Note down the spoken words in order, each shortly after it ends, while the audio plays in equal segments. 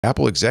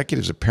Apple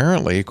executives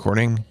apparently,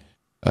 according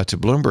to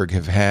Bloomberg,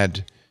 have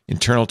had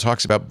internal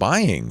talks about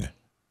buying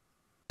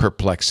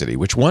Perplexity,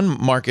 which one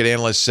market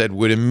analyst said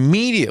would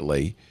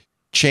immediately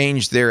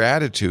change their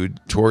attitude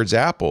towards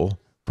Apple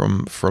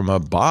from a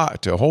buy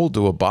to hold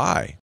to a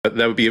buy.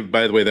 That would be,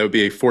 by the way, that would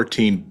be a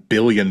 $14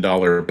 billion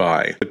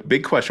buy. The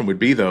big question would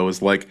be, though,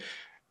 is like,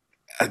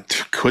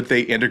 could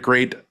they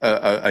integrate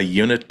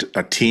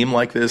a team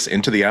like this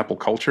into the Apple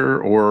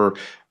culture, or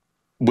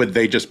would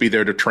they just be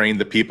there to train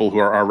the people who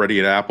are already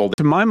at Apple?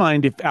 To my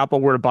mind, if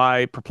Apple were to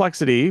buy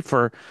Perplexity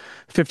for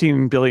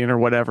 $15 billion or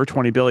whatever,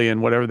 $20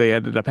 billion, whatever they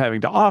ended up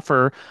having to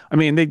offer, I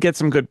mean, they'd get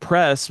some good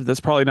press. That's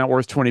probably not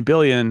worth $20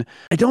 billion.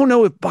 I don't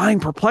know if buying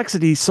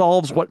Perplexity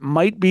solves what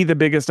might be the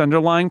biggest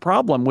underlying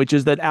problem, which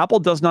is that Apple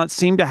does not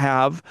seem to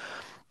have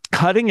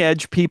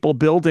cutting-edge people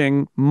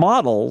building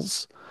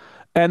models,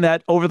 and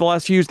that over the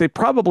last few years, they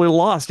probably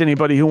lost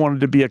anybody who wanted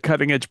to be a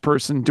cutting-edge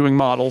person doing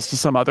models to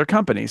some other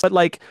companies. But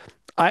like,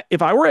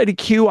 if I were Eddie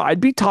Q, I'd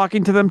be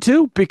talking to them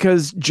too,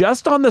 because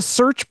just on the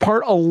search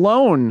part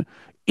alone,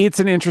 it's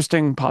an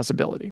interesting possibility.